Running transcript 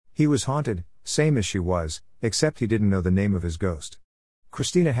He was haunted, same as she was, except he didn't know the name of his ghost.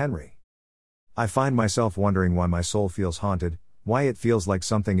 Christina Henry. I find myself wondering why my soul feels haunted, why it feels like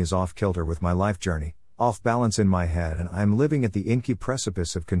something is off kilter with my life journey, off balance in my head, and I'm living at the inky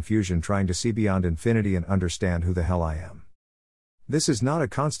precipice of confusion trying to see beyond infinity and understand who the hell I am. This is not a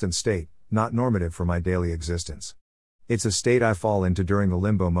constant state, not normative for my daily existence. It's a state I fall into during the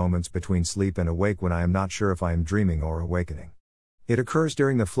limbo moments between sleep and awake when I am not sure if I am dreaming or awakening. It occurs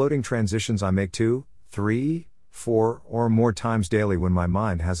during the floating transitions I make 2, 3, 4, or more times daily when my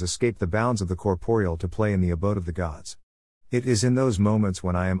mind has escaped the bounds of the corporeal to play in the abode of the gods. It is in those moments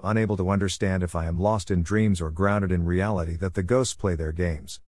when I am unable to understand if I am lost in dreams or grounded in reality that the ghosts play their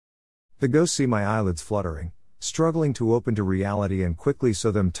games. The ghosts see my eyelids fluttering, struggling to open to reality and quickly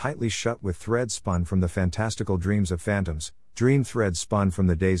sew them tightly shut with threads spun from the fantastical dreams of phantoms, dream threads spun from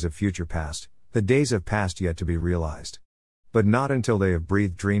the days of future past, the days of past yet to be realized. But not until they have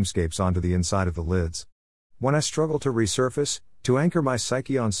breathed dreamscapes onto the inside of the lids. When I struggle to resurface, to anchor my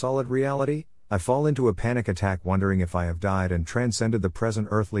psyche on solid reality, I fall into a panic attack wondering if I have died and transcended the present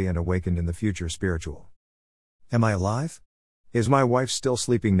earthly and awakened in the future spiritual. Am I alive? Is my wife still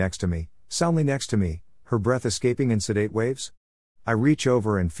sleeping next to me, soundly next to me, her breath escaping in sedate waves? I reach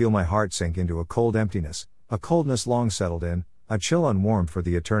over and feel my heart sink into a cold emptiness, a coldness long settled in, a chill unwarmed for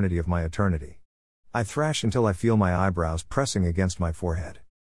the eternity of my eternity. I thrash until I feel my eyebrows pressing against my forehead.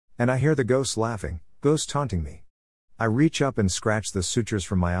 And I hear the ghosts laughing, ghosts taunting me. I reach up and scratch the sutures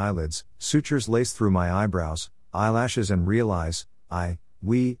from my eyelids, sutures lace through my eyebrows, eyelashes, and realize,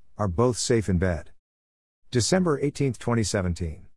 we are both safe in bed. December 18, 2017.